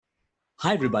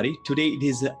Hi, everybody. Today it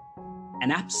is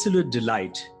an absolute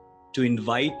delight to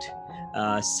invite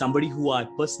somebody who I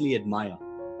personally admire.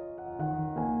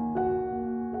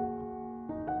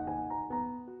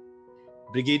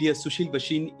 Brigadier Sushil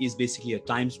Bashin is basically a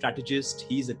time strategist.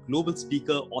 He's a global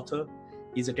speaker, author,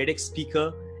 he's a TEDx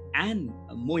speaker, and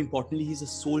more importantly, he's a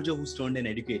soldier who's turned an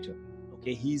educator.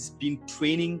 Okay, he's been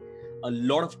training a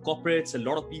lot of corporates, a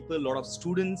lot of people, a lot of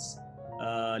students,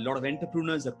 a lot of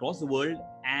entrepreneurs across the world,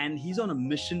 and he's on a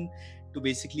mission to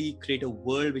basically create a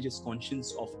world which is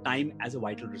conscious of time as a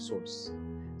vital resource.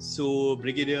 So,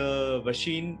 Brigadier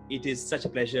Bashin, it is such a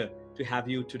pleasure to have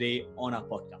you today on our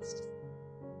podcast.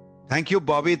 Thank you,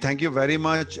 Bobby. Thank you very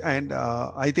much. And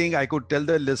I think I could tell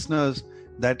the listeners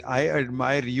that I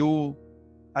admire you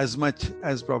as much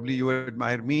as probably you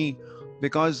admire me,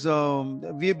 because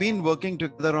we've been working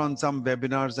together on some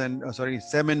webinars and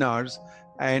seminars,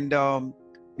 and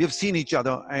we've seen each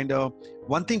other. And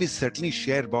one thing we certainly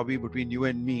share, Bobby, between you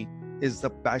and me is the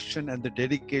passion and the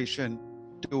dedication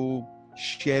to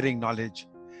sharing knowledge.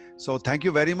 So thank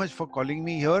you very much for calling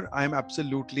me here. I'm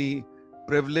absolutely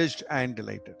privileged and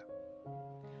delighted.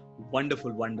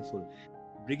 Wonderful, wonderful.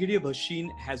 Brigadier Bashin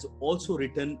has also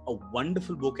written a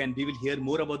wonderful book, and we will hear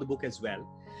more about the book as well.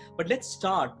 But let's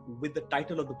start with the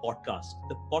title of the podcast.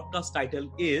 The podcast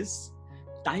title is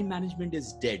Time Management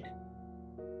is Dead.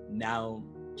 Now,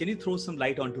 can you throw some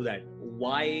light onto that?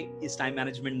 Why is time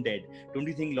management dead? Don't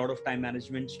you think a lot of time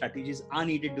management strategies are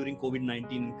needed during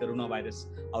COVID-19 coronavirus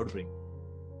outbreak?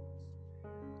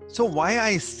 So why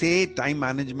I say time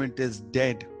management is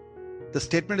dead? The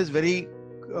statement is very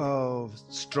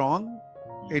strong.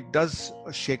 It does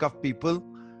shake up people,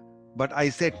 but I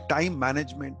say time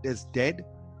management is dead.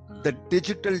 The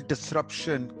digital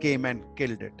disruption came and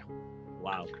killed it.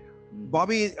 Wow.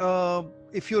 Bobby,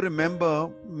 if you remember,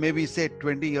 maybe say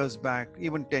 20 years back,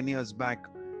 even 10 years back,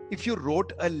 if you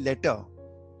wrote a letter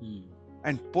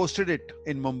and posted it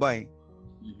in Mumbai,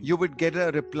 you would get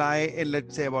a reply in,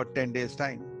 let's say, about 10 days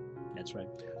time. That's right.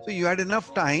 So you had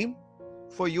enough time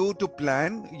for you to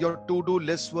plan. Your to-do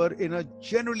lists were in a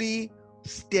generally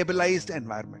stabilized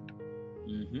environment,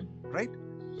 right?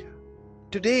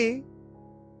 Today,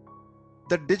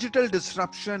 the digital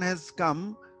disruption has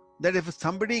come that if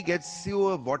somebody gets you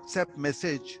a WhatsApp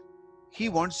message, he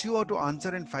wants you to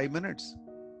answer in 5 minutes.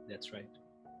 That's right.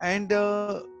 And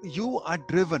you are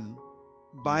driven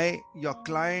by your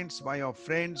clients, by your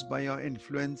friends, by your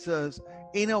influencers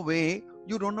in a way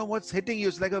you don't know what's hitting you.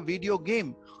 It's like a video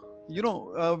game,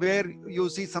 where you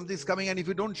see something's coming, and if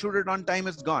you don't shoot it on time,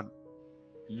 it's gone.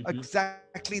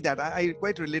 Exactly that. I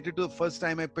quite related to the first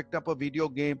time I picked up a video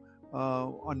game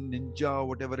on Ninja or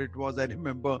whatever it was, I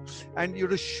remember. And you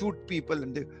just shoot people,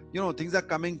 and things are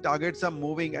coming, targets are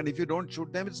moving, and if you don't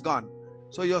shoot them, it's gone.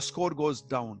 So your score goes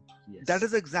down. Yes. That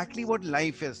is exactly what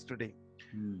life is today.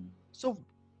 So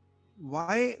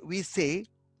why we say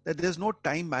that there's no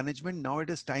time management, now it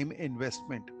is time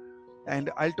investment. And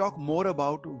I'll talk more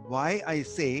about why I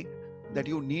say that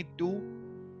you need to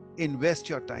invest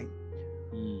your time.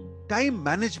 Time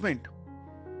management,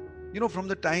 from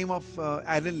the time of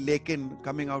Alan Lakin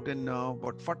coming out in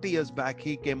 40 years back,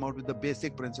 he came out with the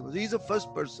basic principles. He's the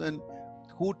first person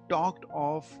who talked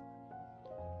of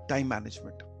time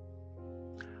management.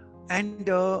 And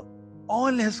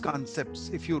all his concepts,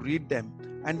 if you read them,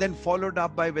 and then followed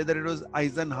up by whether it was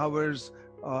Eisenhower's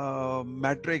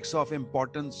matrix of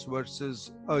importance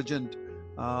versus urgent,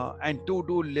 and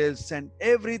to-do lists, and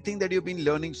everything that you've been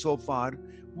learning so far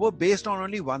were based on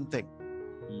only one thing: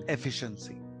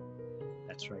 efficiency.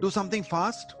 That's right. Do something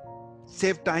fast,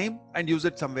 save time, and use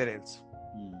it somewhere else.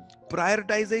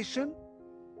 Prioritization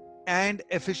and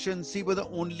efficiency were the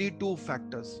only two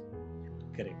factors.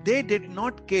 Correct. They did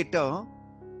not cater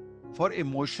for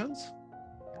emotions.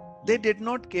 They did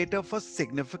not cater for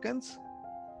significance.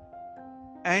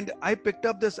 And I picked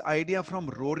up this idea from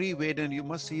Rory Vaden. You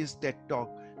must see his TED talk.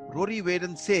 Rory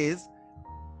Vaden says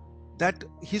that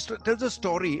he tells a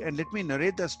story, and let me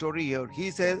narrate the story here.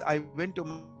 He says, I went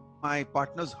to my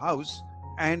partner's house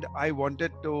and I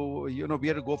wanted to, we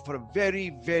had to go for a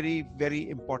very, very, very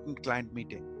important client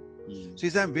meeting. So he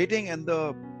said, I'm waiting in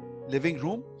the living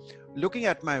room, looking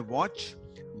at my watch,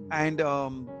 and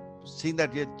seeing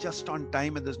that we are just on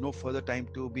time and there's no further time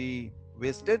to be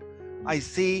wasted. I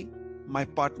see my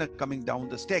partner coming down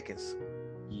the staircase.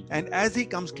 And as he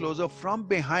comes closer, from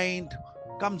behind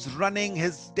comes running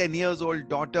his 10 years old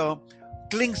daughter,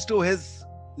 clings to his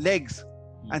legs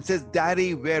and says,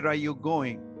 Daddy, where are you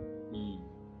going?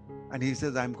 And he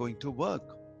says, I'm going to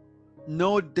work.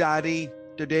 No, Daddy,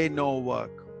 today no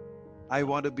work. I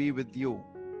want to be with you.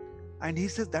 And he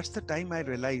says, that's the time I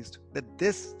realized that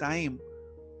this time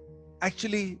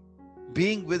actually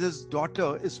being with his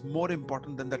daughter is more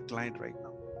important than that client right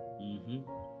now. Mm-hmm.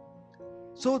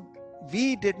 So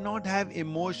we did not have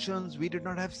emotions, we did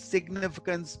not have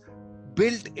significance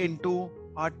built into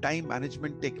our time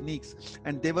management techniques.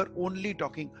 And they were only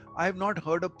talking. I have not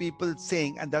heard of people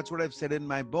saying, and that's what I've said in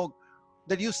my book,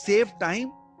 that you save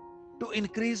time to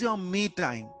increase your me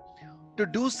time, to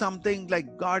do something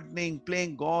like gardening,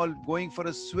 playing golf, going for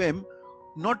a swim,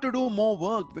 not to do more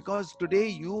work, because today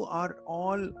you are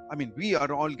all, I mean, we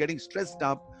are all getting stressed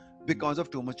up because of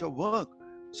too much of work.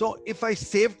 So if I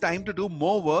save time to do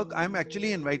more work, I'm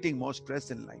actually inviting more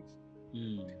stress in life.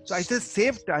 Mm. So I say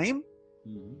save time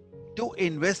Mm-hmm. to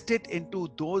invest it into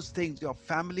those things, your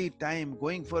family time,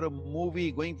 going for a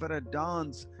movie, going for a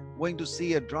dance, going to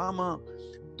see a drama.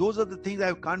 Those are the things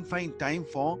I can't find time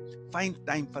for. Find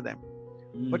time for them,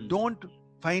 but Mm. don't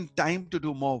find time to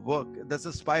do more work. That's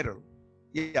a spiral.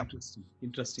 Yeah. Interesting,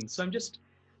 interesting. So I'm just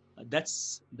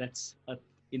that's a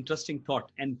interesting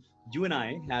thought. And you and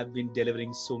I have been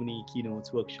delivering so many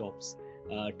keynotes, workshops,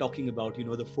 talking about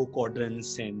the four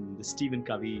quadrants and the Stephen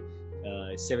Covey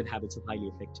 7 habits of highly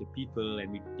effective people,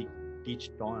 and we teach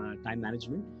time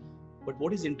management. But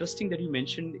what is interesting that you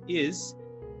mentioned is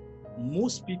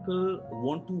most people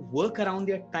want to work around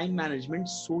their time management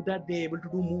so that they're able to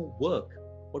do more work.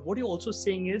 But what you're also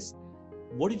saying is,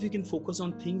 what if you can focus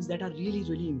on things that are really,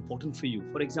 really important for you?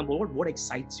 For example, what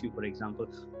excites you? For example,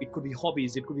 it could be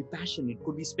hobbies, it could be passion, it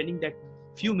could be spending that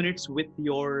few minutes with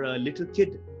your little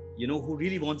kid, who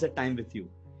really wants that time with you.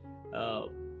 Uh,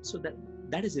 so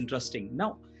that is interesting.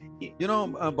 Now,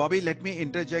 Bobby, let me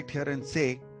interject here and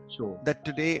say sure. that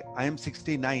today I am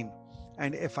 69,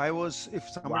 and if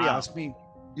somebody Wow. asked me,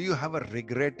 do you have a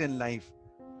regret in life?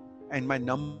 And my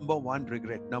number one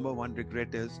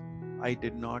regret is I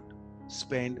did not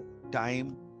spend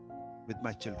time with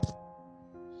my children.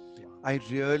 I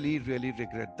really, really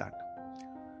regret that.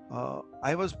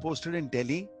 I was posted in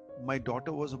Delhi. My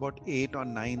daughter was about 8 or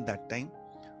 9 that time.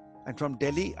 And from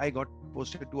Delhi, I got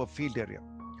posted to a field area.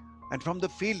 And from the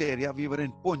field area, we were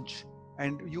in Punch.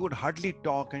 And you would hardly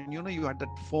talk. And you had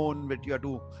that phone that you had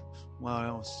to,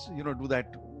 do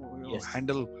that Yes.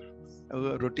 handle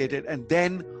rotated. And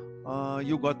then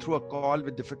you got through a call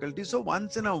with difficulty. So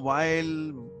once in a while,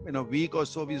 in a week or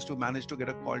so, we used to manage to get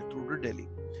a call through to Delhi.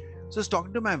 So I was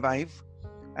talking to my wife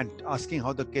and asking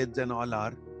how the kids and all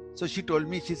are. So she told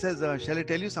me, she says, shall I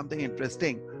tell you something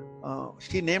interesting?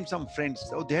 She named some friends.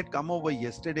 Oh, they had come over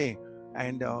yesterday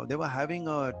and they were having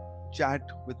a chat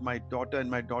with my daughter, and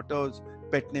my daughter's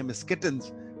pet name is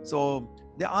Kittens. So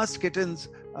they asked Kittens,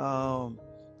 are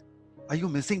you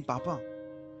missing Papa?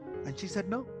 And she said,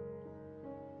 no.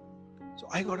 So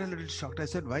I got a little shocked. I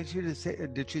said, why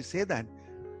did she say that?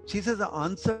 She says the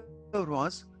answer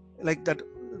was like that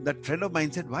friend of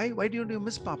mine said, why don't you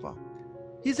miss Papa?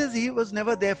 He says he was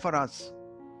never there for us.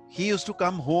 He used to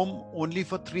come home only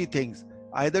for 3 things: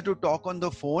 either to talk on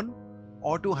the phone,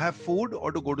 or to have food,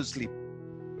 or to go to sleep.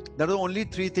 That are the only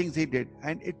 3 things he did.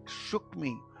 And it shook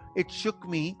me. It shook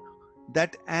me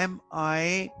that am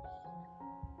I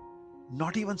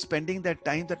not even spending that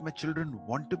time that my children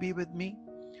want to be with me?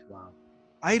 Wow.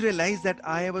 I realized that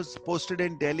I was posted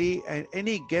in Delhi, and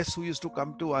any guests who used to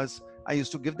come to us, I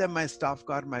used to give them my staff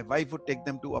car. My wife would take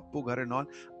them to Appu Ghar and all.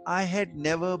 I had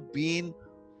never been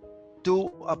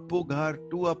to Appu Ghar,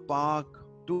 to a park,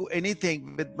 to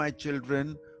anything with my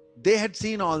children. They had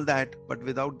seen all that, but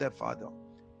without their father.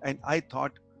 And I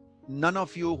thought, none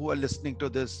of you who are listening to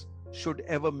this should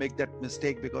ever make that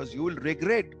mistake, because you will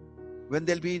regret when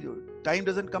there'll be time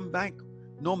doesn't come back.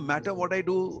 No matter what I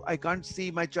do, I can't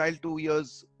see my child 2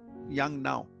 years young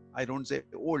now. I don't say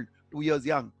old, 2 years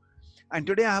young. And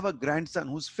today I have a grandson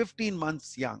who's 15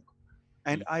 months young.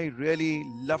 And I really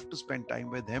love to spend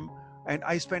time with him. And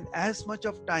I spend as much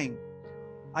of time.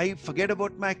 I forget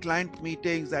about my client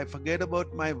meetings. I forget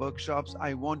about my workshops.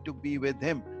 I want to be with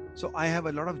him. So I have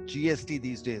a lot of GST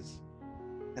these days.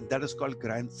 And that is called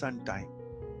grandson time.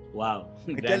 Wow.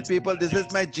 I tell people, this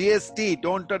is my GST.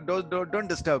 Don't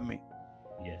disturb me.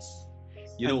 Yes.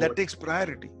 And that takes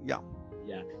priority. Yeah.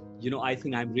 Yeah. I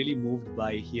think I'm really moved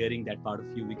by hearing that part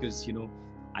of you, because,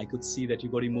 I could see that you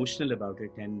got emotional about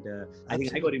it. And I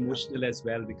think I got emotional as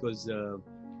well, because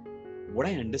what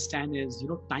I understand is,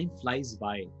 time flies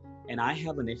by. And I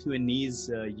have a nephew and niece,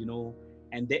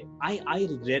 and I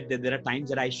regret that there are times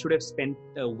that I should have spent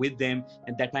with them.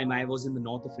 And that time I was in the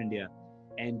north of India.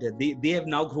 And they have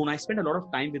now grown. I spend a lot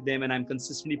of time with them, and I'm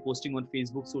consistently posting on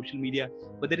Facebook, social media.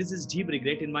 But there is this deep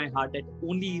regret in my heart that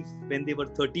only when they were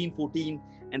 13, 14,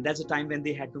 and that's a time when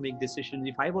they had to make decisions.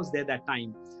 If I was there that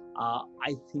time,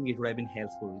 I think it would have been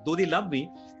helpful. Though they love me,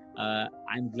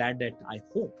 I'm glad that I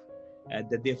hope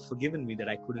that they've forgiven me that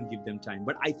I couldn't give them time.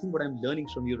 But I think what I'm learning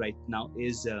from you right now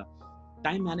is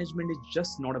time management is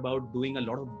just not about doing a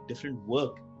lot of different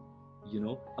work,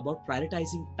 about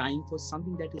prioritizing time for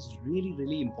something that is really,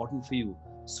 really important for you,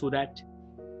 so that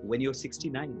when you're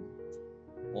 69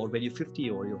 or when you're 50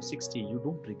 or you're 60, you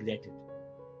don't regret it.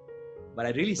 But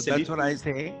I really So salute that's what you. I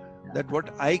say, that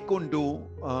what I can do,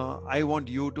 I want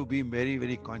you to be very,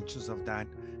 very conscious of that.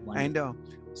 And Wonderful.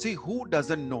 see, who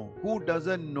doesn't know? Who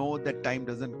doesn't know that time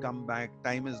doesn't come back?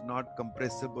 Time is not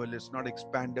compressible, it's not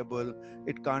expandable,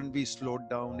 it can't be slowed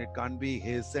down, it can't be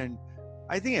hastened.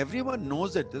 I think everyone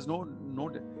knows it. There's no,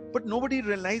 but nobody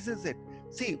realizes it.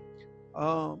 See,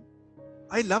 uh,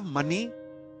 I love money,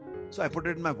 so I put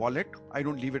it in my wallet. I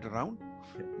don't leave it around.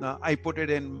 I put it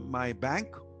in my bank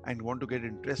and want to get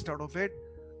interest out of it.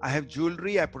 I have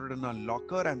jewelry, I put it in a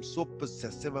locker. I'm so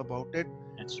possessive about it.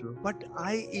 That's true. But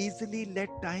I easily let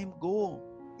time go.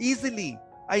 Easily.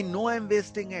 I know I'm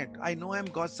wasting it. I know I'm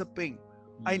gossiping.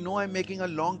 I know I'm making a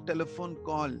long telephone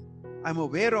call. I'm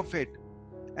aware of it.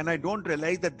 And I don't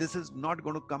realize that this is not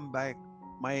going to come back.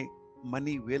 My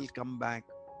money will come back.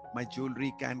 My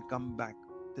jewelry can come back.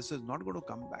 This is not going to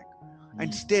come back.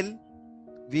 And still,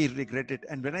 we regret it.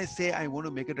 And when I say I want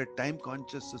to make it a time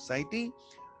conscious society,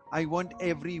 I want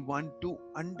everyone to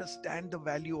understand the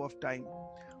value of time.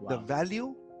 Wow. The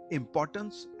value,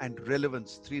 importance, and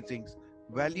relevance. Three things: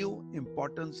 value,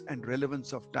 importance, and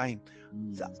relevance of time.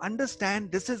 So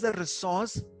understand this is a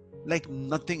resource like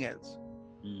nothing else.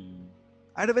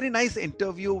 I had a very nice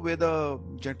interview with a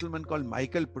gentleman called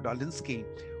Michael Podolinsky,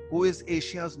 who is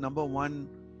Asia's #1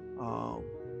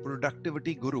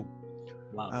 productivity guru.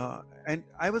 Wow. And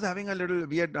I was having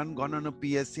we had gone on a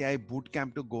PSCI boot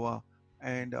camp to Goa.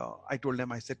 And I told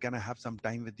him, I said, can I have some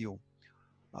time with you?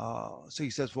 So he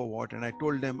says, for what? And I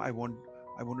told him, I want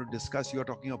to discuss, you're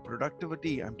talking of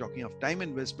productivity, I'm talking of time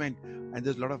investment, and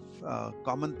there's a lot of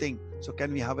common thing. So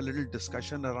can we have a little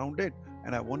discussion around it?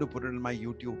 And I want to put it on my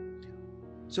YouTube.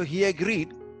 So he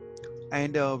agreed.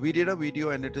 And we did a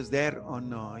video, and it is there on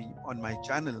my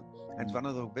channel. And it's one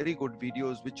of the very good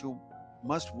videos which you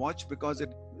must watch, because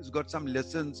it's got some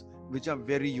lessons which are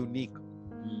very unique.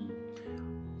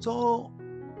 So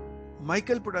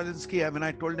Michael Podolinsky, when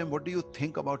I told him, what do you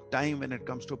think about time when it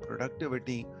comes to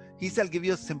productivity? He said, I'll give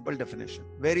you a simple definition,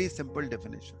 very simple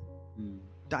definition.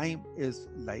 Time is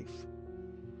life.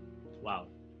 Wow.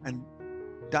 And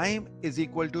time is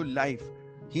equal to life.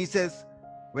 He says,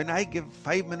 when I give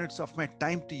 5 minutes of my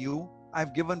time to you,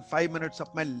 I've given 5 minutes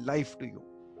of my life to you.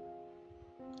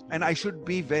 And I should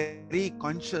be very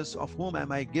conscious of whom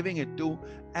am I giving it to.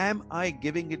 Am I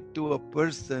giving it to a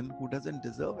person who doesn't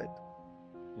deserve it?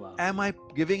 Wow. Am I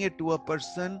giving it to a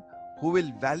person who will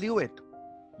value it?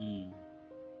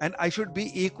 And I should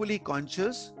be equally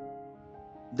conscious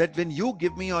that when you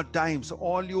give me your time, so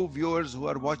all you viewers who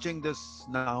are watching this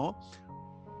now,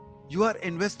 you are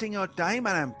investing your time,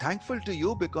 and I'm thankful to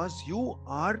you because you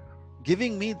are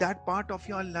giving me that part of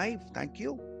your life. Thank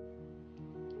you.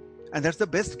 And that's the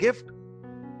best gift,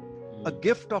 a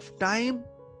gift of time.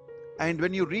 And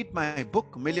when you read my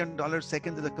book, $1 Million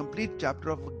Seconds, is a complete chapter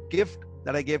of a gift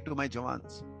that I gave to my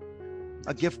Jawans,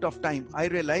 a gift of time. I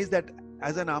realized that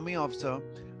as an army officer,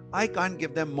 I can't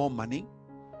give them more money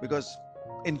because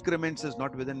increments is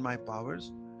not within my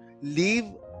powers. Leave,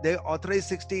 they authorize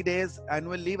 60 days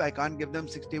annual leave. I can't give them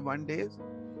 61 days.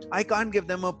 I can't give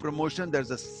them a promotion.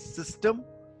 There's a system,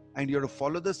 and you have to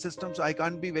follow the system. So I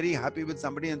can't be very happy with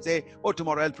somebody and say, oh,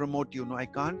 tomorrow I'll promote you. No, I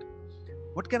can't.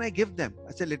 What can I give them?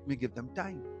 I said, let me give them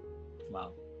time.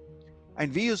 Wow.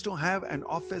 And we used to have an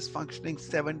office functioning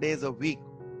 7 days a week.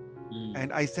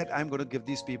 And I said, I'm going to give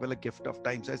these people a gift of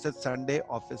time. So I said, Sunday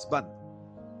office band.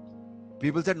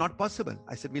 People said, not possible.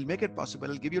 I said, we'll make it possible.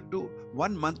 I'll give you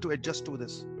 1 month to adjust to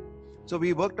this. So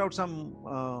we worked out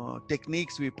some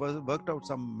techniques, we worked out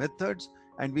some methods,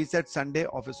 and we said Sunday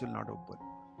office will not open.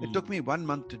 It took me 1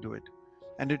 month to do it.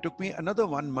 And it took me another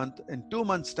 1 month. In 2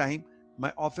 months' time,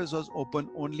 my office was open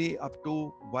only up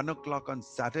to 1 o'clock on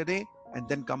Saturday and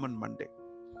then come on Monday.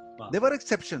 Wow. There were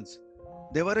exceptions.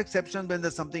 There were exceptions when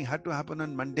there's something had to happen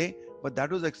on Monday, but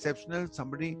that was exceptional.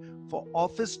 Somebody, for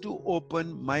office to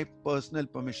open, my personal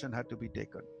permission had to be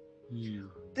taken.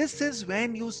 This is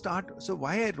when you start. So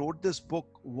why I wrote this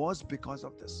book was because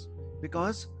of this.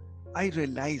 Because I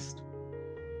realized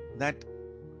that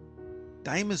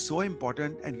time is so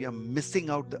important and we are missing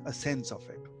out the essence of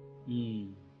it.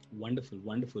 Wonderful,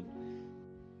 wonderful.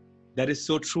 That is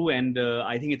so true. And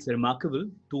I think it's remarkable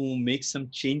to make some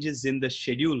changes in the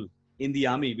schedule in the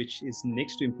army, which is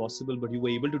next to impossible, but you were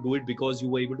able to do it because you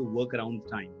were able to work around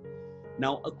time.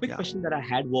 Now, a quick question that I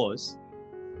had was,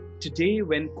 Today,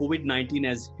 when COVID-19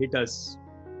 has hit us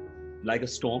like a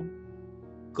storm,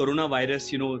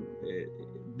 coronavirus,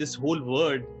 this whole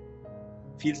word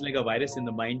feels like a virus in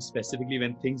the mind, specifically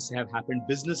when things have happened.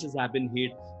 Businesses have been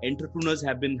hit, entrepreneurs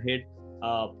have been hit.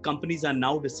 Companies are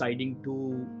now deciding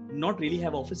to not really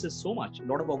have offices so much. A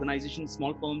lot of organizations,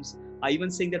 small firms are even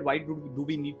saying that why do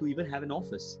we need to even have an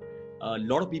office? A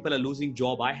lot of people are losing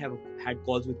job. I have had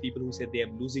calls with people who said they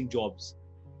are losing jobs.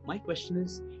 My question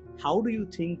is, how do you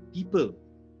think people,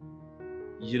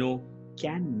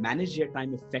 can manage their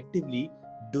time effectively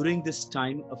during this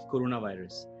time of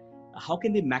coronavirus? How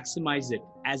can they maximize it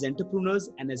as entrepreneurs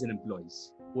and as an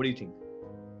employees? What do you think?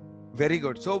 Very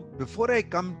good. So before I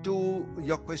come to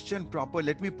your question proper,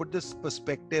 let me put this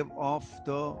perspective of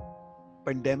the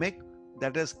pandemic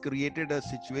that has created a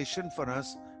situation for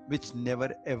us which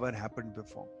never ever happened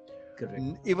before.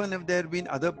 Correct. Even if there have been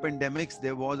other pandemics,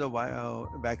 there was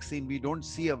a vaccine. We don't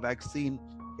see a vaccine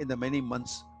in the many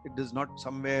months. It is not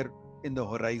somewhere in the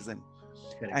horizon.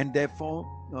 Correct. And therefore,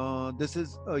 this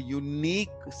is a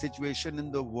unique situation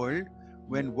in the world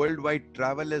when worldwide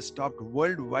travel has stopped,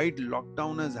 worldwide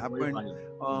lockdown has happened,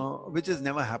 which has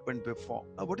never happened before.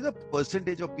 What is the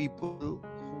percentage of people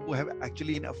who have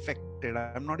actually been affected?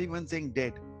 I'm not even saying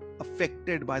dead,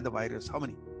 affected by the virus. How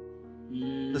many?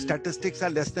 The statistics are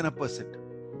less than 1%.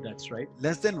 That's right.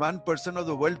 Less than 1% of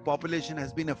the world population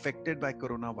has been affected by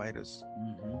coronavirus.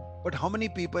 Mm-hmm. But how many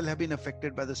people have been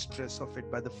affected by the stress of it,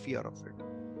 by the fear of it?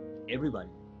 Everybody.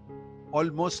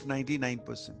 Almost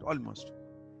 99%, almost.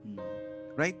 Mm.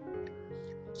 Right?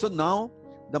 So now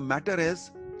the matter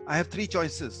is, I have three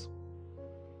choices.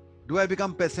 Do I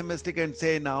become pessimistic and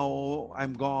say, now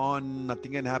I'm gone,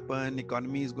 nothing can happen,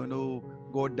 economy is going to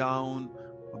go down,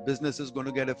 business is going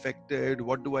to get affected,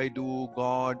 what do I do,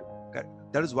 God?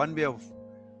 That is one way of.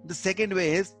 The second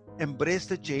way is embrace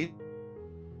the change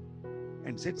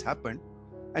and say it's happened,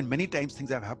 and many times things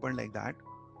have happened like that.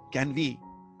 Can we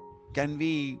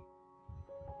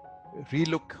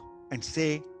relook and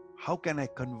say, how can I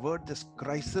convert this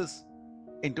crisis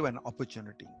into an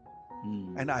opportunity?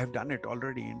 And I have done it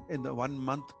already. In the 1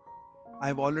 month,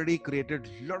 I've already created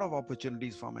a lot of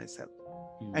opportunities for myself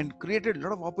and created a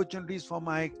lot of opportunities for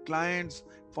my clients,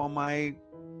 for my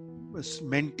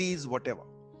mentees, whatever.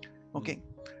 Okay.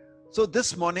 So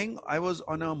this morning I was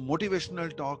on a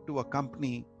motivational talk to a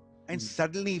company, and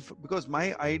suddenly, because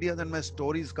my ideas and my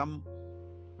stories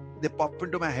they pop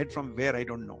into my head from where I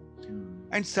don't know.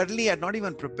 And suddenly I had not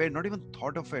even prepared, not even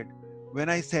thought of it. When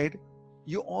I said,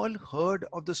 you all heard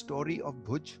of the story of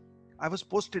Bhuj? I was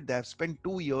posted there. I've spent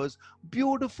 2 years,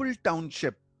 beautiful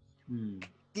township,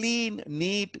 clean,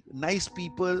 neat, nice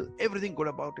people, everything good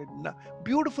about it.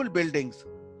 Beautiful buildings,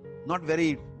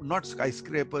 not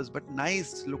skyscrapers, but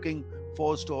nice looking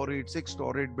 4-storied,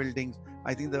 6-storied buildings.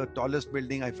 I think the tallest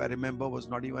building, if I remember, was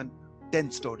not even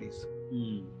 10 stories.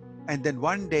 And then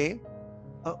one day,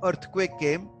 an earthquake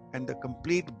came and the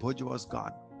complete Bhuj was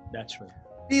gone. That's right.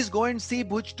 Please go and see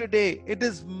Bhuj today. It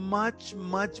is much,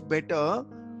 much better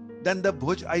than the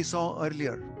Bhuj I saw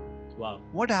earlier. Wow.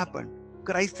 What happened?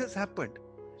 Crisis happened.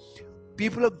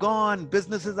 People are gone.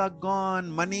 Businesses are gone.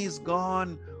 Money is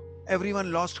gone.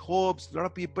 Everyone lost hopes. A lot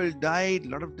of people died. A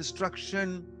lot of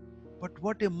destruction. But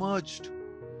what emerged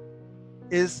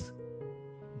is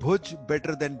Bhuj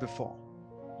better than before.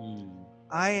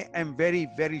 I am very,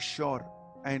 very sure,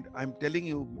 and I'm telling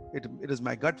you, it is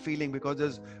my gut feeling,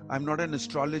 because I'm not an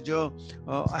astrologer.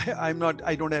 I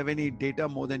don't have any data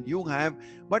more than you have,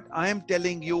 but I am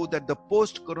telling you that the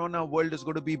post-corona world is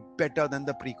going to be better than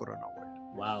the pre-corona world.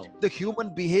 Wow. The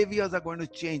human behaviors are going to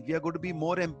change. We are going to be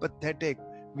more empathetic.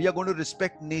 We are going to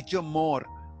respect nature more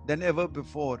than ever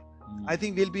before. I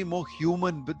think we'll be more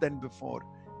human than before.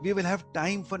 We will have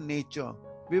time for nature.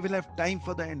 We will have time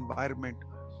for the environment.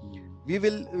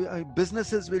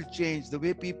 Businesses will change. The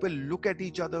way people look at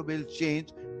each other will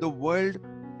change. The world,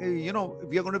 we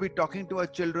are going to be talking to our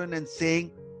children and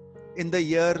saying, in the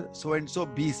year so and so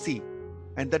BC,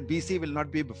 and that BC will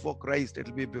not be before Christ. It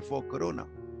will be before Corona.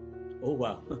 Oh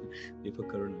wow. Before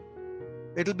Corona.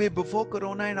 It'll be before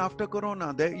Corona and after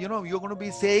Corona. You're going to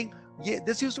be saying, yeah,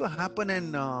 this used to happen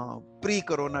in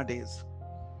pre-Corona days.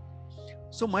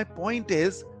 So my point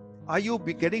is, are you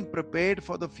getting prepared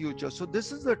for the future? So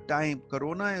this is the time,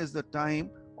 Corona is the time,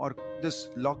 or this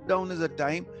lockdown is the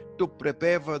time to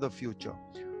prepare for the future.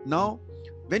 Now,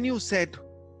 when you said,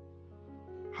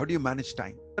 how do you manage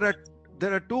time?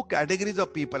 There are two categories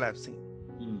of people I've seen.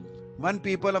 One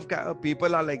people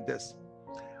are like this.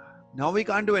 Now we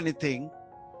can't do anything.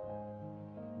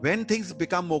 When things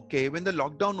become okay, when the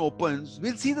lockdown opens,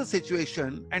 we'll see the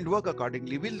situation and work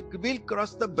accordingly. We'll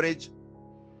cross the bridge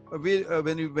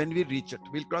when we reach it.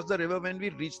 We'll cross the river when we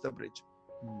reach the bridge.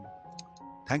 Mm.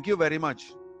 Thank you very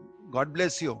much. God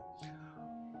bless you.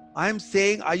 I'm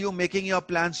saying, are you making your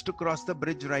plans to cross the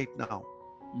bridge right now?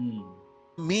 Mm.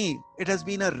 For me, it has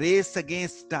been a race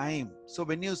against time. So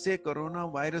when you say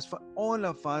coronavirus, for all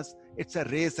of us, it's a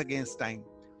race against time.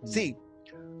 See,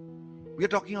 we're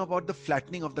talking about the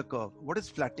flattening of the curve. What is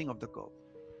flattening of the curve?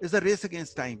 It's a race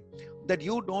against time. That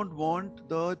you don't want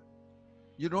the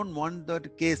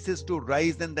cases to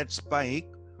rise and that spike.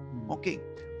 Okay.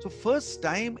 So first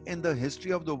time in the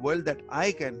history of the world that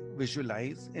I can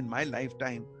visualize in my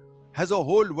lifetime, has a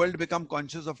whole world become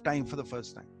conscious of time for the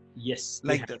first time. Yes,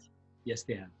 Like this. Yes,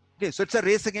 they have. Okay, so it's a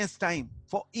race against time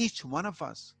for each one of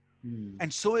us.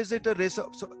 And so is it a race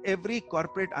of, so every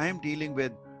corporate I am dealing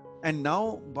with, and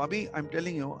now, Bobby, I'm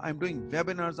telling you, I'm doing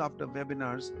webinars after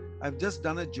webinars. I've just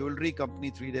done a jewelry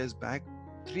company 3 days back,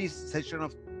 a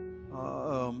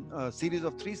series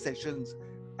of 3 sessions,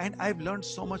 and I've learned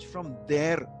so much from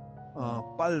their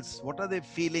pulse. What are they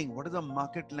feeling? What is the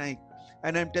market like?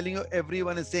 And I'm telling you,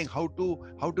 everyone is saying how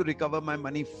to recover my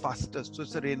money fastest. So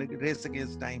it's a race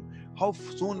against time. How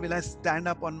soon will I stand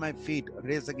up on my feet?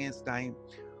 Race against time.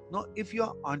 Now, if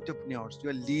you're entrepreneurs,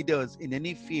 you're leaders in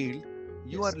any field,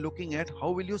 you are looking at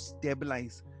how will you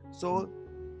stabilize. So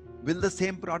will the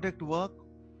same product work?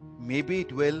 Maybe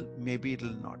it will, maybe it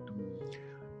will not.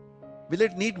 Will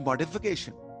it need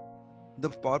modification? The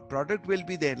product will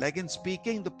be there. Like in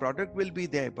speaking, the product will be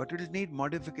there, but it will need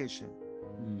modification.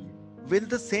 Will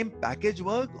the same package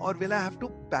work, or will I have to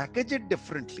package it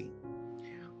differently?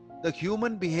 The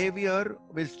human behavior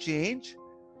will change.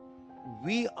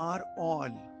 We are all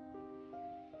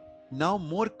now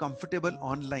more comfortable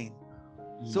online.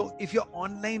 So if your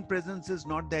online presence is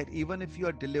not there, even if you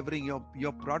are delivering,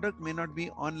 your product may not be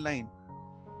online,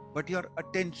 but your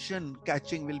attention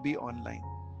catching will be online.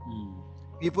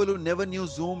 People who never knew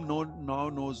Zoom now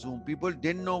know Zoom. People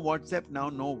didn't know WhatsApp, now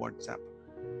know WhatsApp.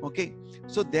 Okay.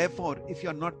 So therefore, if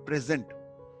you're not present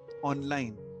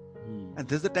online, and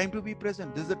this is the time to be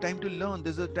present, this is the time to learn,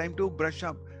 this is the time to brush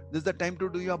up, this is the time to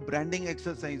do your branding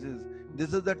exercises,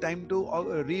 this is the time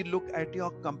to re-look at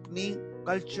your company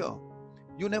culture.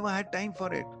 You never had time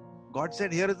for it. God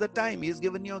said, here is the time. He's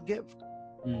given you a gift.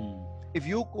 If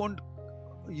you couldn't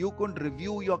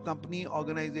review your company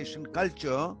organization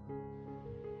culture,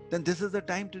 then this is the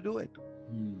time to do it.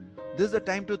 This is the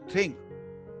time to think.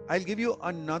 I'll give you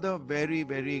another very,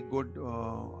 very good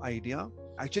idea.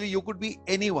 Actually, you could be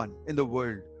anyone in the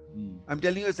world. I'm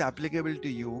telling you, it's applicable to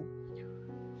you.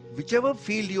 Whichever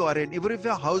field you are in, even if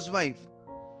you're a housewife,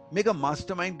 make a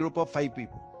mastermind group of 5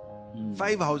 people.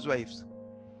 5 housewives.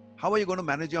 How are you going to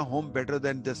manage your home better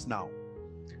than this now?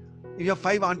 If you have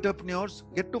 5 entrepreneurs,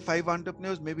 get to 5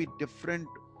 entrepreneurs, maybe different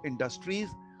industries,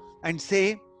 and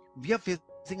say, we are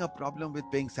facing a problem with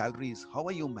paying salaries. How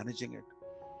are you managing it?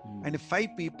 And if 5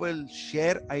 people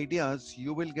share ideas,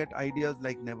 you will get ideas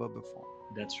like never before.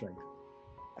 That's right.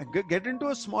 And get into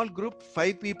a small group,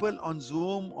 5 people on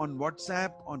Zoom, on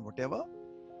WhatsApp, on whatever,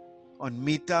 on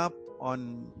Meetup,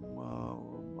 on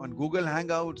Google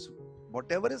Hangouts,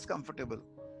 whatever is comfortable.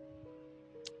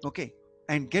 Okay.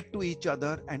 And get to each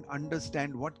other and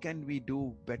understand what can we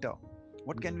do better.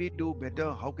 What can we do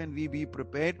better? How can we be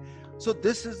prepared? So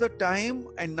this is the time,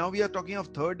 and now we are talking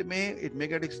of 3rd May. It may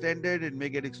get extended. It may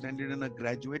get extended in a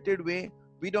graduated way.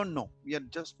 We don't know. We are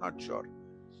just not sure.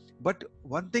 But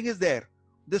one thing is there.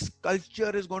 This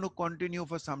culture is going to continue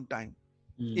for some time.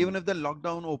 Even if the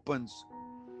lockdown opens,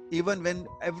 even when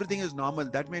everything is normal,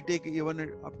 that may take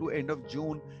even up to end of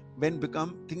June when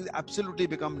things absolutely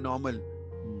become normal.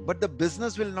 But the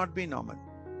business will not be normal.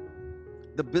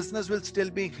 The business will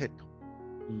still be hit.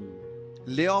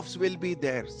 Layoffs will be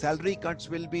there. Salary cuts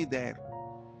will be there.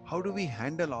 How do we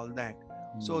handle all that?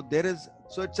 So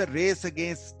it's a race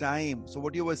against time. So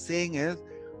what you were saying is,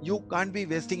 you can't be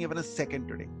wasting even a second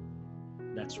today.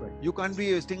 That's right. You can't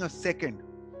be wasting a second.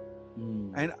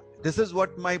 And this is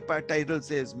what my title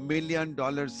says, $1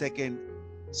 million second.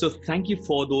 So thank you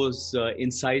for those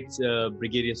insights,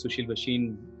 Brigadier Sushil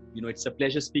Bhasin. It's a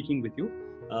pleasure speaking with you.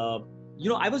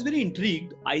 I was very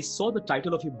intrigued. I saw the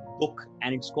title of your book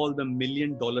and it's called The $1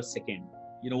 Million Second.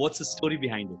 What's the story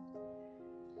behind it?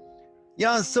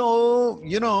 Yeah, so,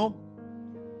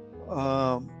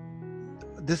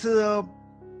 this is a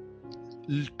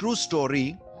true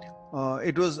story.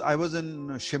 I was in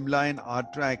Shimla in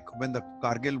Artrak when the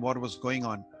Kargil war was going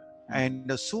on.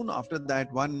 And soon after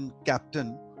that, one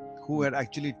captain who had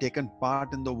actually taken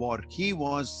part in the war, he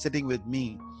was sitting with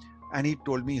me and he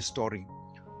told me a story.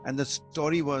 And the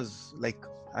story was like,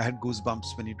 I had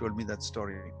goosebumps when he told me that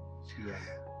story. Yeah.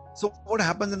 So what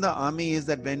happens in the army is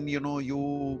that when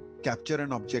you capture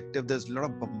an objective, there's a lot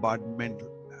of bombardment,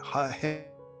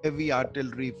 heavy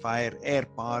artillery fire, air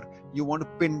power. You want to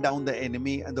pin down the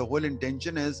enemy, and the whole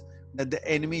intention is that the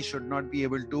enemy should not be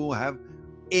able to have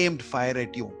aimed fire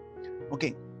at you.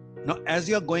 Okay. Now, as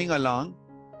you're going along,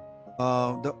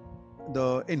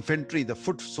 the infantry, the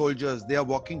foot soldiers, they are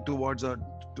walking towards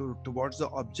the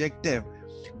objective.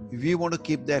 We want to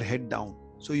keep their head down.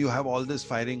 So you have all this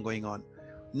firing going on.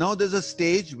 Now there's a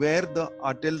stage where the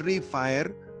artillery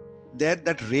fire,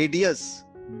 that radius,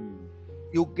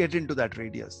 you get into that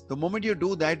radius. The moment you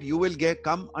do that, you will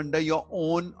come under your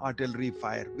own artillery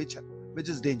fire, which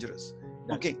is dangerous.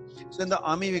 Okay. So in the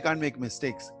army, we can't make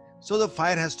mistakes. So the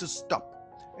fire has to stop.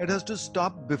 It has to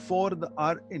stop before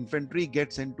our infantry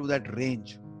gets into that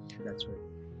range. That's right.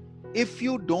 If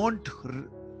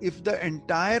the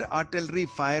entire artillery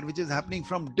fire, which is happening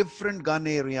from different gun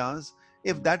areas,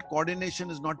 if that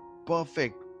coordination is not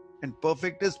perfect, and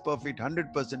perfect is perfect,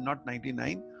 100%, not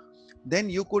 99, then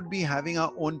you could be having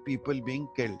our own people being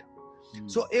killed.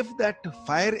 So if that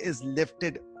fire is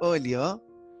lifted earlier,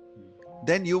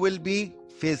 then you will be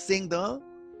facing the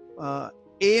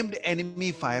aimed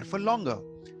enemy fire for longer.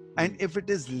 And if it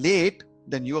is late,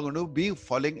 then you are going to be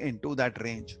falling into that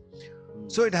range.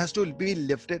 So it has to be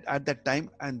lifted at that time,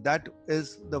 and that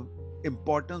is the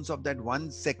importance of that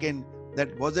 1 second,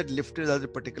 that was it lifted at a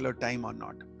particular time or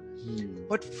not.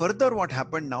 But further, what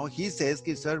happened now, he says,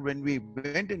 sir, when we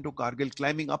went into Kargil,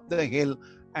 climbing up the hill,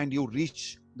 and you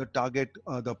reach the target,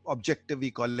 the objective,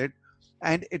 we call it,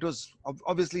 and it was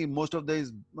obviously most of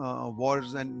these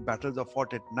wars and battles are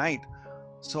fought at night.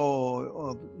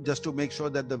 So just to make sure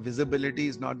that the visibility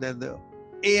is not there, the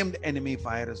aimed enemy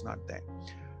fire is not there.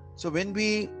 So when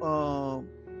we go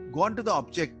on to the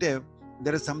objective,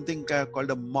 there is something called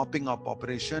a mopping up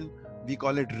operation. We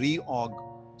call it reorg.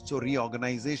 So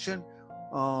reorganization.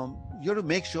 You have to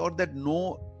make sure that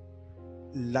no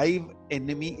live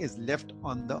enemy is left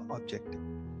on the objective.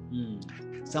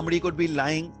 Somebody could be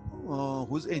lying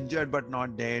who's injured but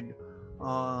not dead.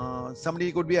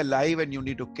 Somebody could be alive and you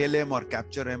need to kill him or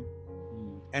capture him,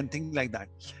 and things like that.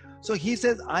 So he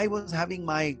says, I was having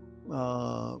my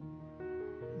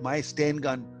Stain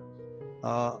gun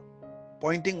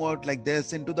pointing out like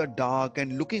this into the dark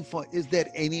and looking for, is there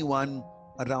anyone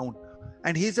around?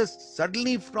 And he says,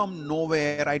 suddenly from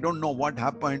nowhere, I don't know what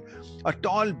happened, a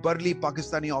tall burly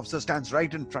Pakistani officer stands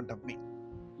right in front of me.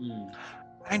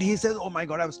 And he says, oh my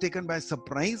God, I was taken by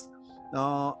surprise.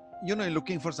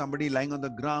 Looking for somebody lying on the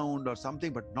ground or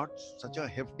something, but not such a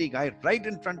hefty guy right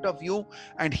in front of you.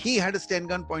 And he had a Sten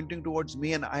gun pointing towards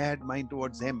me and I had mine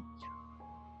towards him.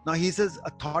 Now he says, a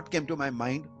thought came to my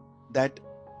mind that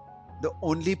the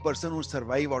only person who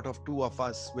survive out of two of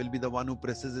us will be the one who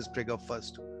presses his trigger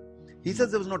first. He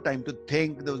says there was no time to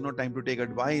think, there was no time to take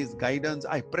advice, guidance.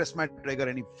 I pressed my trigger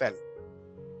and he fell.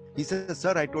 He says,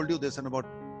 sir, I told you this in about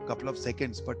a couple of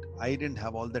seconds, but I didn't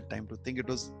have all that time to think. It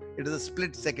is a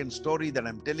split second story that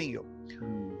I'm telling you.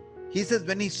 He says,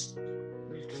 when he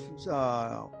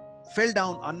fell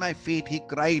down on my feet, he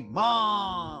cried,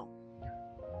 Mom!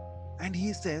 And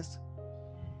he says,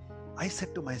 I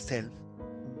said to myself,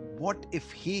 what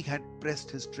if he had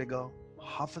pressed his trigger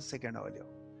half a second earlier?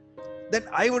 Then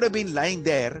I would have been lying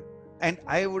there and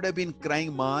I would have been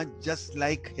crying, Ma, just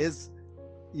like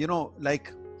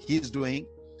like he's doing.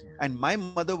 And my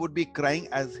mother would be crying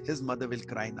as his mother will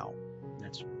cry now.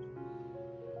 That's right.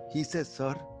 He says,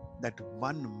 sir, that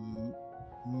 1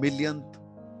 millionth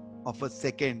of a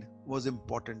second was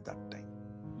important that time.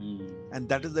 And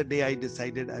that is the day I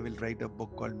decided I will write a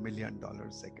book called $1 Million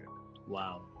Second.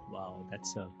 Wow.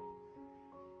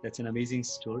 That's an amazing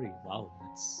story. Wow.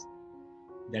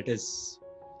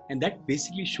 And that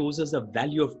basically shows us the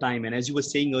value of time. And as you were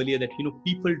saying earlier, that,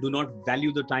 people do not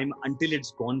value the time until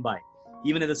it's gone by.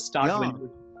 Even at the start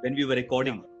when we were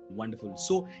recording. Yeah. Wonderful.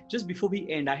 So just before we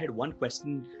end, I had one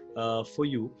question for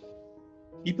you.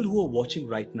 People who are watching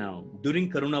right now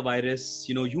during coronavirus,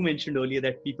 you mentioned earlier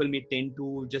that people may tend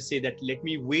to just say that, let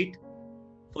me wait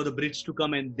for the bridge to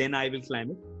come and then I will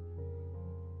climb it.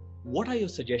 What are your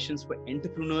suggestions for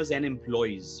entrepreneurs and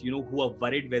employees, who are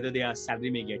worried whether their salary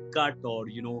may get cut or,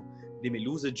 they may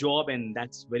lose a job, and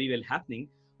that's very well happening.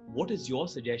 What is your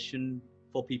suggestion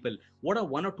for people? What are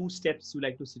 1 or 2 steps you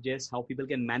like to suggest how people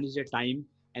can manage their time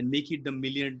and make it the $1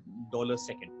 million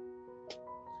second?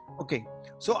 Okay.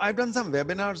 So I've done some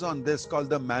webinars on this called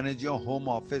the Manage Your Home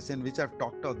Office, in which I've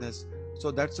talked on this.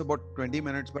 So that's about 20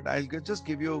 minutes, but I'll just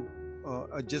give you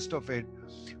a gist of it.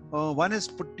 One is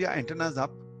put your antennas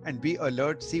up and be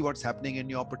alert, see what's happening in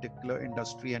your particular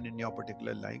industry and in your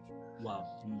particular life. Wow.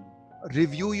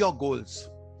 Review your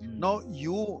goals. Now,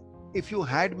 if you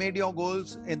had made your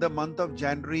goals in the month of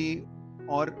January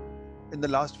or in the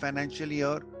last financial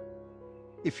year,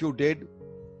 if you did,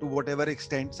 to whatever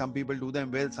extent, some people do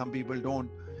them well, some people don't.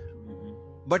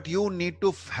 But you need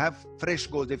to have fresh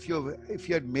goals. If you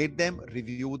had made them,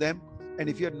 review them, and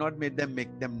if you had not made them,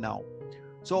 make them now.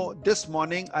 So this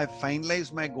morning I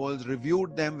finalized my goals,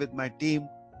 reviewed them with my team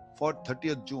for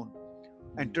 30th June.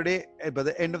 And today, by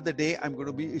the end of the day, I'm going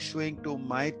to be issuing to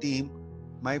my team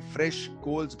my fresh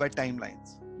goals by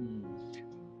timelines.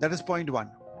 That is point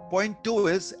one. Point two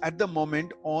is, at the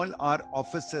moment, all our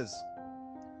offices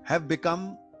have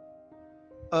become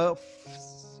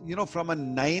from a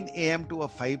 9 a.m. to a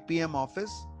 5 p.m.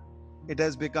 office. It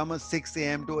has become a 6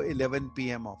 a.m. to 11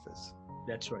 p.m. office.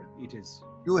 That's right. It is.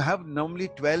 You have normally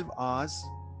 8 hours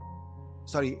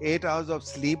of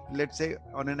sleep, let's say,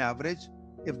 on an average.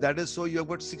 If that is so, you have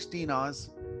got 16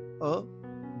 hours a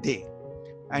day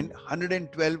and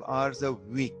 112 hours a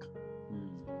week.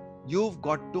 You've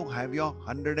got to have your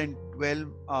 112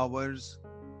 hours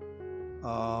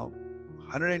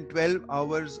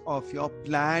of your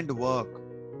planned work.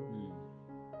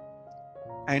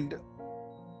 And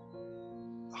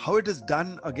how it is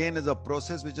done, again, is a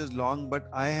process which is long, but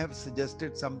I have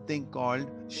suggested something called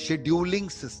scheduling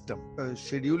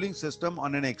system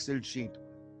on an Excel sheet.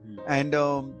 And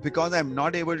because I'm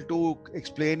not able to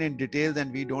explain in details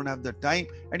and we don't have the time,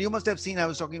 and you must have seen I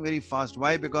was talking very fast.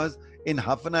 Why? Because in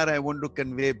half an hour I want to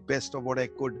convey best of what I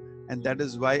could, and that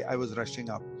is why I was rushing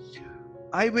up.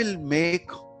 I will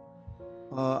make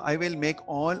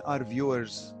all our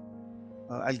viewers,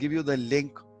 I'll give you the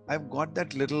link. I've got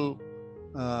that little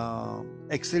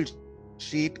Excel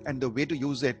sheet, and the way to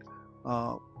use it,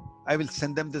 I will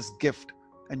send them this gift,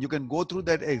 and you can go through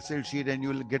that Excel sheet and you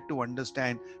will get to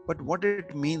understand. But what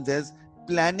it means is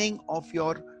planning of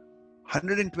your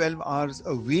 112 hours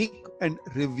a week and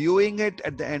reviewing it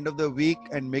at the end of the week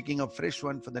and making a fresh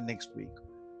one for the next week.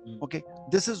 Okay,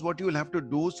 this is what you will have to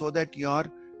do, so that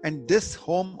and this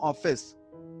home office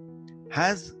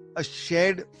has a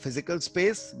shared physical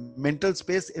space, mental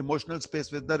space, emotional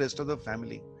space with the rest of the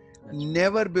family.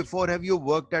 Never before have you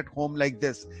worked at home like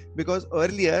this, because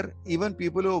earlier, even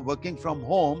people who were working from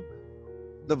home,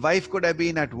 the wife could have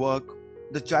been at work,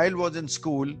 the child was in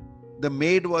school, the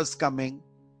maid was coming.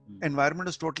 Environment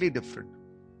is totally different.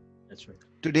 That's right.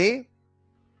 Today,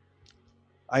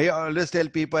 I always tell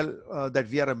people that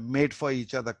we are a made for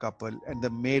each other couple, and the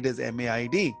maid is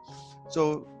MAID.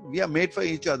 So we are made for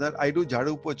each other. I do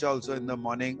jhadu pocha also in the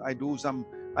morning. I go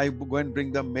and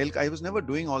bring the milk. I was never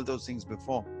doing all those things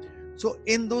before. So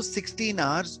in those 16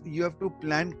 hours, you have to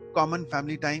plan common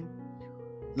family time.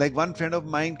 Like one friend of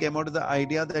mine came out with the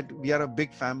idea that we are a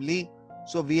big family.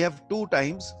 So we have 2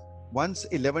 times, once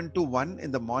 11 to 1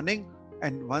 in the morning,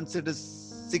 and once it is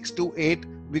 6 to 8,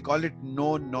 we call it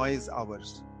no noise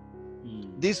hours.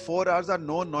 These 4 hours are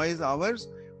no noise hours,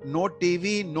 no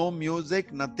TV, no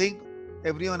music, nothing.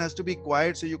 Everyone has to be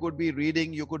quiet. So you could be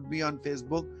reading, you could be on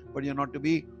Facebook, but you're not to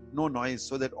be no noise,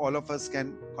 so that all of us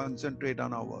can concentrate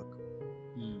on our work.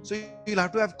 So you'll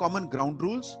have to have common ground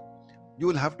rules. You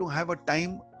will have to have a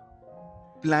time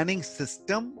planning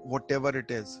system, whatever it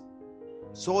is,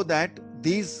 so that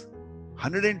these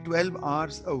 112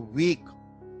 hours a week,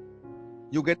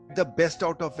 you get the best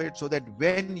out of it, so that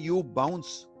when you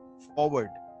bounce forward.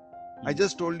 I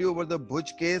just told you about the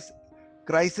Bhuj case.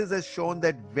 Crisis has shown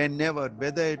that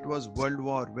whether it was World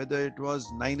War, whether it was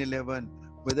 9/11,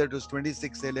 whether it was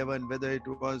 26/11, whether it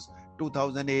was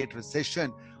 2008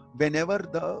 recession, whenever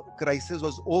the crisis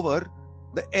was over,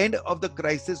 the end of the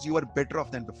crisis, you were better off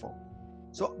than before.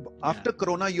 So after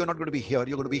Corona, you're not going to be here.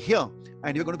 You're going to be here.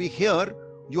 And you're going to be here.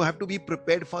 You have to be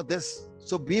prepared for this.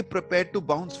 So be prepared to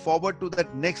bounce forward to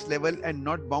that next level and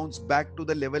not bounce back to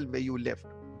the level where you left.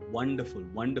 Wonderful,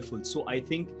 wonderful. So I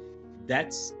think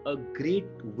that's a great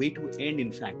way to end.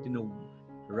 In fact,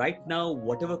 right now,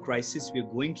 whatever crisis we're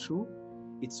going through,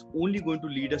 it's only going to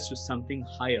lead us to something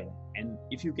higher. And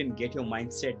if you can get your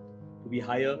mindset to be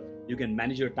higher, you can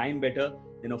manage your time better,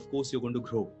 then of course you're going to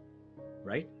grow,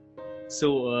 right?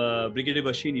 So Brigadier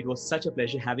Basheen, it was such a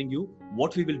pleasure having you.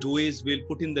 What we will do is we'll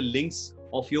put in the links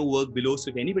of your work below.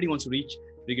 So if anybody wants to reach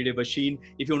Brigadier Basheen,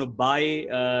 if you want to buy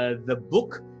the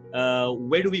book,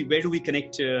 where do we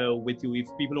connect with you? If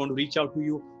people want to reach out to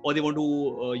you, or they want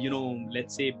to,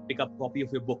 let's say, pick up a copy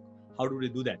of your book, how do they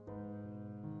do that?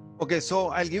 Okay, so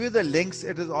I'll give you the links.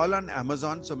 It is all on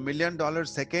Amazon. So $1 Million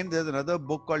Second, there's another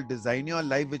book called Design Your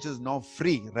Life, which is now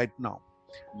free right now.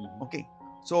 Okay,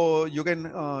 so you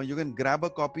can grab a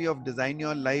copy of Design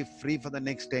Your Life free for the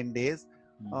next 10 days.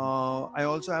 I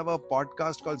also have a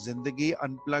podcast called Zindagi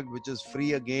Unplugged, which is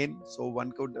free again. So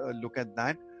one could look at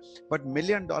that. But $1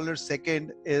 Million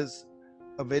Second is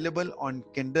available on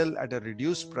Kindle at a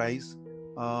reduced price.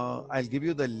 I'll give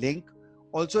you the link.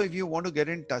 Also, if you want to get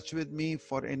in touch with me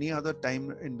for any other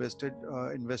time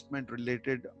investment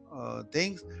related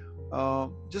things,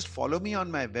 just follow me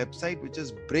on my website, which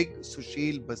is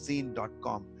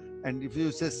brigsushilbhasin.com. And if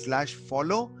you say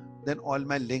 /follow, then all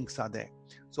my links are there.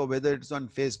 So whether it's on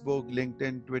Facebook,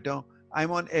 LinkedIn, Twitter,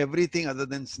 I'm on everything other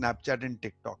than Snapchat and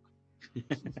TikTok.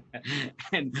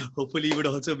 And hopefully you would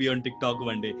also be on TikTok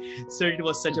one day. Sir, it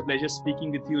was such a pleasure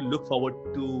speaking with you. Look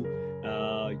forward to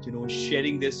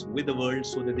sharing this with the world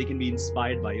so that they can be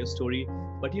inspired by your story.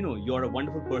 But you're a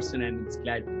wonderful person, and it's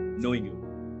glad knowing you.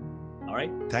 All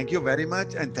right. Thank you very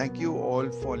much, and thank you all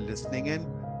for listening in,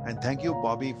 and thank you,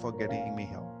 Bobby, for getting me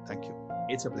here. Thank you.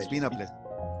 It's a pleasure. It's been a pleasure.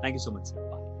 Thank you so much, sir.